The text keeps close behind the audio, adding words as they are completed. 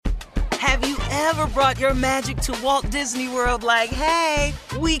Have you ever brought your magic to Walt Disney World like, hey,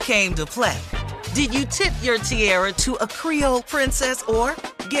 we came to play? Did you tip your tiara to a Creole princess or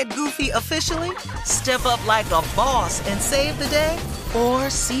get goofy officially? Step up like a boss and save the day? Or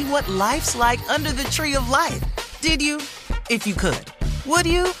see what life's like under the tree of life? Did you? If you could. Would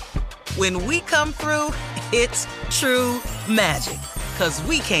you? When we come through, it's true magic. 'Cause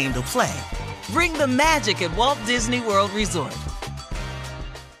we came to play. Bring the magic at Walt Disney World Resort.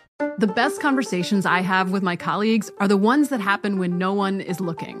 The best conversations I have with my colleagues are the ones that happen when no one is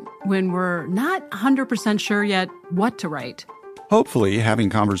looking, when we're not 100% sure yet what to write. Hopefully, having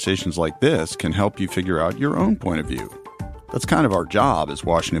conversations like this can help you figure out your own point of view. That's kind of our job as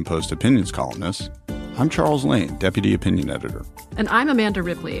Washington Post opinions columnists. I'm Charles Lane, Deputy Opinion Editor. And I'm Amanda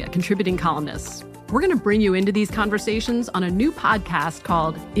Ripley, a contributing columnist. We're going to bring you into these conversations on a new podcast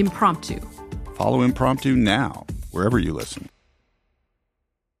called Impromptu. Follow Impromptu now, wherever you listen.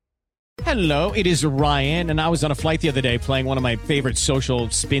 Hello, it is Ryan, and I was on a flight the other day playing one of my favorite social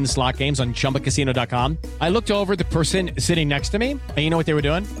spin slot games on ChumbaCasino.com. I looked over at the person sitting next to me, and you know what they were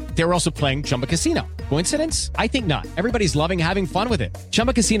doing? They were also playing Chumba Casino. Coincidence? I think not. Everybody's loving having fun with it.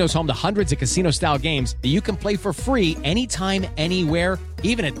 Chumba Casino is home to hundreds of casino-style games that you can play for free anytime, anywhere,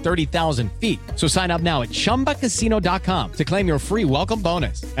 even at 30,000 feet. So sign up now at ChumbaCasino.com to claim your free welcome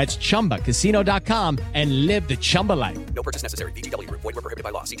bonus. That's ChumbaCasino.com and live the Chumba life. No purchase necessary. VGW. Void where prohibited by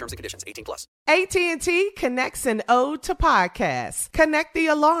law. See terms and conditions. 18+. AT&T connects an ode to podcasts. Connect the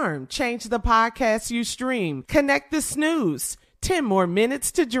alarm. Change the podcast you stream. Connect the snooze. 10 more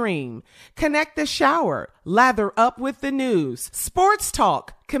minutes to dream. Connect the shower. Lather up with the news. Sports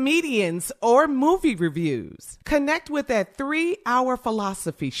talk, comedians, or movie reviews. Connect with that 3-hour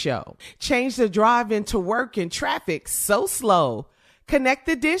philosophy show. Change the drive into work in traffic so slow. Connect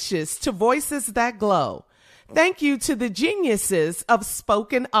the dishes to voices that glow. Thank you to the geniuses of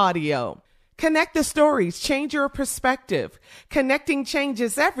spoken audio. Connect the stories, change your perspective. Connecting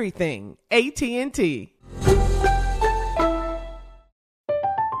changes everything. AT&T.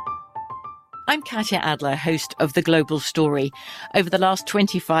 I'm Katya Adler, host of The Global Story. Over the last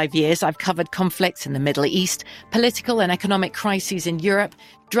 25 years, I've covered conflicts in the Middle East, political and economic crises in Europe,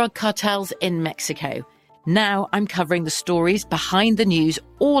 drug cartels in Mexico. Now I'm covering the stories behind the news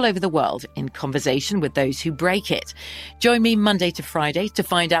all over the world in conversation with those who break it. Join me Monday to Friday to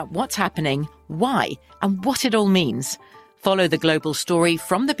find out what's happening, why, and what it all means. Follow The Global Story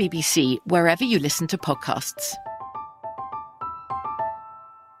from the BBC wherever you listen to podcasts.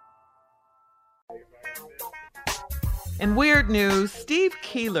 In weird news, Steve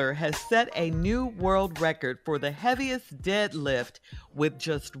Keeler has set a new world record for the heaviest deadlift with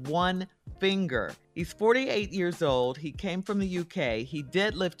just one finger. He's 48 years old. He came from the UK. He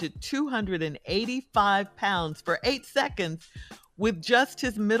deadlifted 285 pounds for 8 seconds with just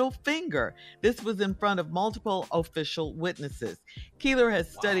his middle finger. This was in front of multiple official witnesses. Keeler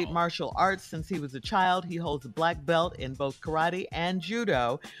has studied martial arts since he was a child. He holds a black belt in both karate and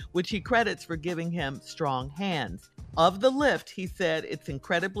judo, which he credits for giving him strong hands. Of the lift, he said, "It's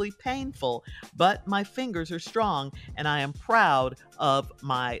incredibly painful, but my fingers are strong, and I am proud of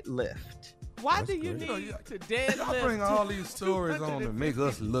my lift." Why do you need to deadlift? Y'all bring all these stories on to make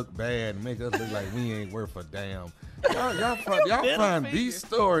us look bad, make us look like we ain't worth a damn. Y'all find these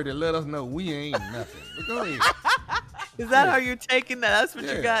stories to let us know we ain't nothing. But go ahead. Is that how you're taking that? That's what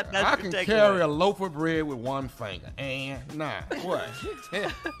you got? That's I can carry a loaf of bread with one finger. And what?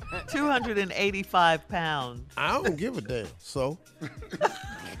 285 pounds. I don't give a damn. So,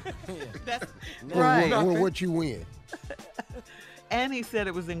 That's right. what you win? And he said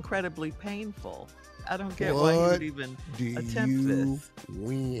it was incredibly painful. I don't get why he would even attempt this.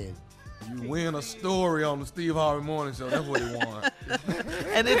 Win? You win a story on the Steve Harvey Morning Show. That's what he won.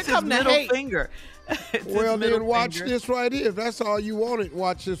 And it's his middle finger. Well, then watch this right here. If that's all you wanted,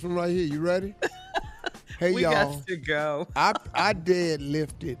 watch this one right here. You ready? Hey, we y'all. got to go. I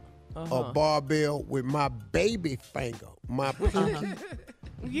deadlifted a barbell with my baby finger, my pinky.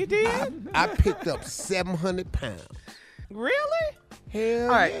 You did? I picked up 700 pounds. Really? Hell All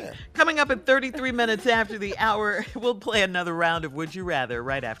right. yeah. Coming up at 33 minutes after the hour, we'll play another round of Would You Rather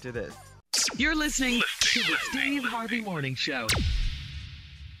right after this. You're listening to the Steve Harvey Morning Show.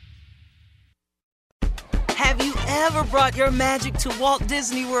 Have you ever brought your magic to Walt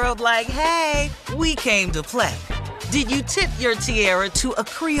Disney World like, hey, we came to play? Did you tip your tiara to a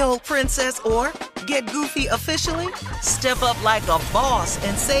Creole princess or get goofy officially? Step up like a boss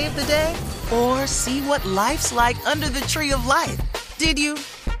and save the day? Or see what life's like under the tree of life? Did you?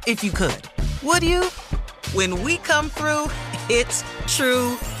 If you could. Would you? When we come through, it's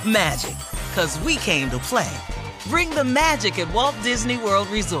true magic. 'Cause we came to play. Bring the magic at Walt Disney World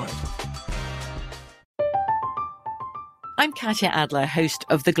Resort. I'm Katya Adler, host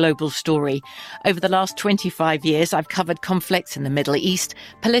of The Global Story. Over the last 25 years, I've covered conflicts in the Middle East,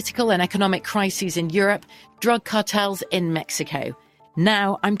 political and economic crises in Europe, drug cartels in Mexico.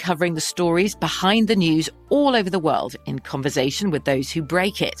 Now I'm covering the stories behind the news all over the world in conversation with those who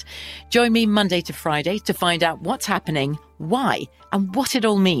break it. Join me Monday to Friday to find out what's happening, why, and what it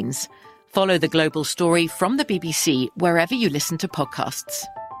all means. Follow The Global Story from the BBC wherever you listen to podcasts.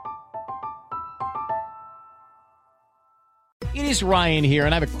 It is Ryan here,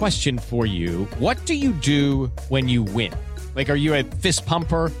 and I have a question for you. What do you do when you win? Like, are you a fist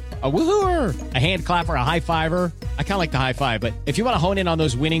pumper, a woohooer, a hand clapper, a high fiver? I kind of like the high five, but if you want to hone in on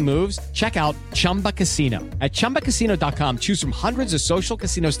those winning moves, check out Chumba Casino. At ChumbaCasino.com, choose from hundreds of social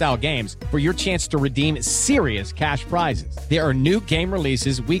casino-style games for your chance to redeem serious cash prizes. There are new game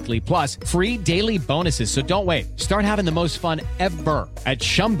releases weekly, plus free daily bonuses, so don't wait. Start having the most fun ever at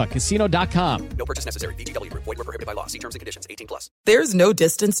ChumbaCasino.com. No purchase necessary. VGW. Void where prohibited by law. See terms and conditions. 18+. There's no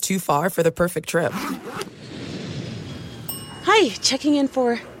distance too far for the perfect trip. Hi, checking in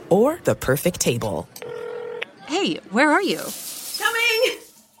for... Or the perfect table. Hey, where are you? Coming!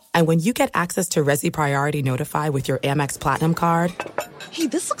 And when you get access to Resi Priority Notify with your Amex Platinum card... Hey,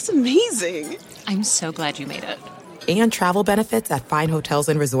 this looks amazing. I'm so glad you made it. And travel benefits at fine hotels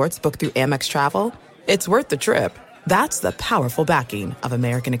and resorts booked through Amex Travel, it's worth the trip. That's the powerful backing of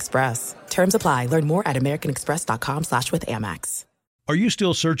American Express. Terms apply. Learn more at americanexpress.com/withAmex. Are you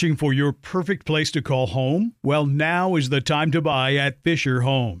still searching for your perfect place to call home? Well, now is the time to buy at Fisher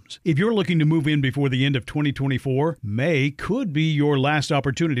Homes. If you're looking to move in before the end of 2024, May could be your last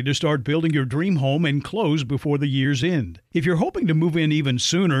opportunity to start building your dream home and close before the year's end. If you're hoping to move in even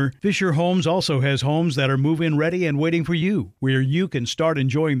sooner, Fisher Homes also has homes that are move-in ready and waiting for you, where you can start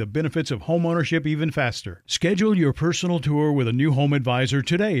enjoying the benefits of homeownership even faster. Schedule your personal tour with a new home advisor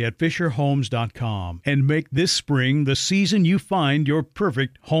today at FisherHomes.com and make this spring the season you find your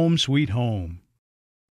perfect home sweet home.